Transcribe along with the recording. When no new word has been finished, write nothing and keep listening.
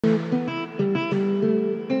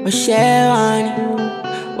Muche on.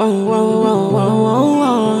 Whoa, whoa, whoa, whoa,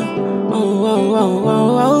 whoa, whoa,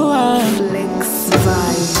 whoa, whoa. Flex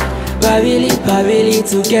vibe. Babili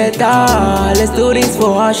together. Let's do this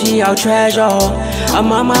for her, she our treasure.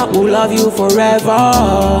 Amama will love you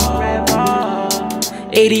forever.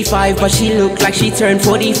 85, but she look like she turned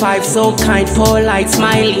 45. So kind, polite,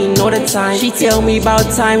 smiling all the time. She tell me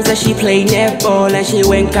about times that she played netball and she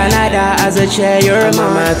went Canada as a chairman.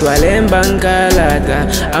 Amama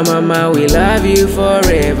twalembankalata, Amama we love you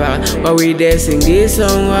forever. But we dare sing this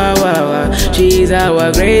song, wow, wow, wow. She's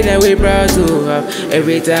our great and we proud to have.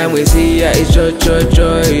 Every time we see her it's joy, joy,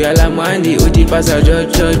 joy. Alamwandi uti pasa joy,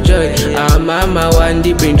 joy, joy. Amama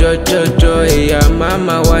wandi bring joy, joy, joy.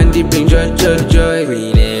 Amama wandi bring joy, joy, joy.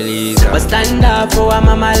 Eliza. But stand up for our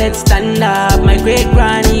mama, let's stand up. My great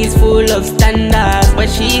granny is full of standards, but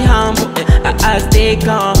she humble, I stay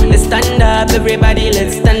calm. Let's stand up, everybody,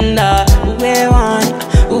 let's stand up. We want,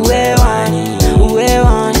 we want, we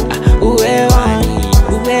want, we want,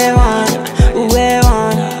 we want, we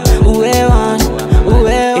want, we want.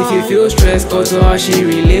 If you feel stressed, go to her, she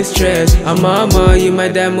release stress. Amama, you my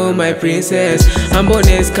diamond, my princess.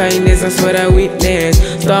 Humbleness, kindness, that's what I witness.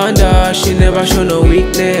 Stand up, she never show no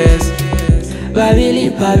weakness.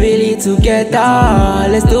 Babili together.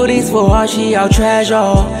 Let's do this for her, she our treasure.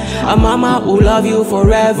 Amama will love you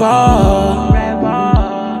forever.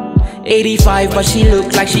 85, but she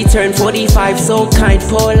look like she turned 45. So kind,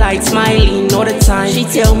 polite, smiling all the time. She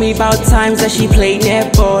tell me about times that she played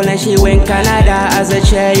netball and she went Canada as a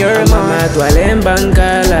chairman. Amama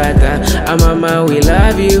twalembankalata, Amama we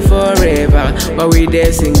love you forever. But we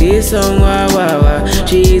dare sing this song, wow, wow, wow.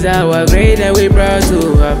 She's our great and we proud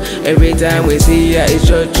to have. Every time we see her it's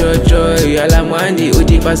joy, joy, joy. Alamwandi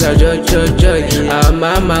uti pasa joy, joy, joy.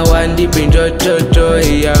 Amama wandi bring joy, joy,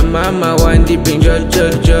 joy. Amama wandi bring joy,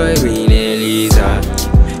 joy, joy. Eliza,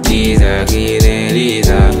 Eliza,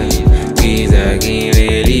 Eliza, Eliza,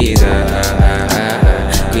 Eliza,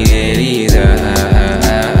 Queen Eliza,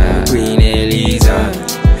 Queen Eliza,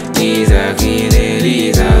 Eliza, Queen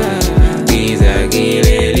Eliza, Eliza, Queen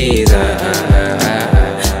Eliza,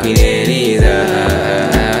 Queen Eliza.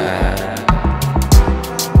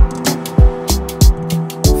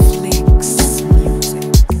 Flex music.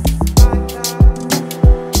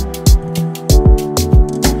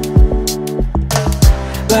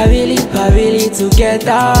 Babili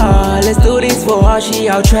together. Let's do this for her, she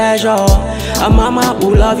our treasure. Amama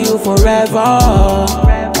will love you forever.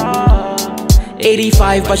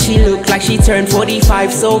 85, but she look like she turned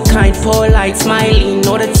 45. So kind, polite, smiling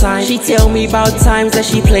all the time. She tell me about times that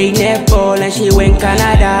she played netball and she went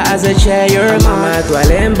Canada as a chairman. Amama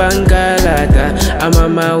twalembankalata,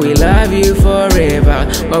 Amama we love you forever.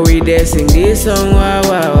 But we dare sing this song, wow,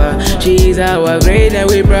 wow, wow. She's our great and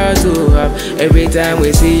we proud to have. Every time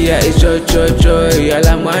we see her it's joy, joy, joy.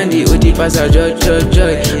 Alamwandi uti pasa joy, joy,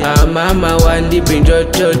 joy. Amama wandi bring joy,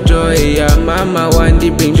 joy, joy. Amama wandi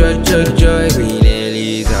bring joy, joy, joy.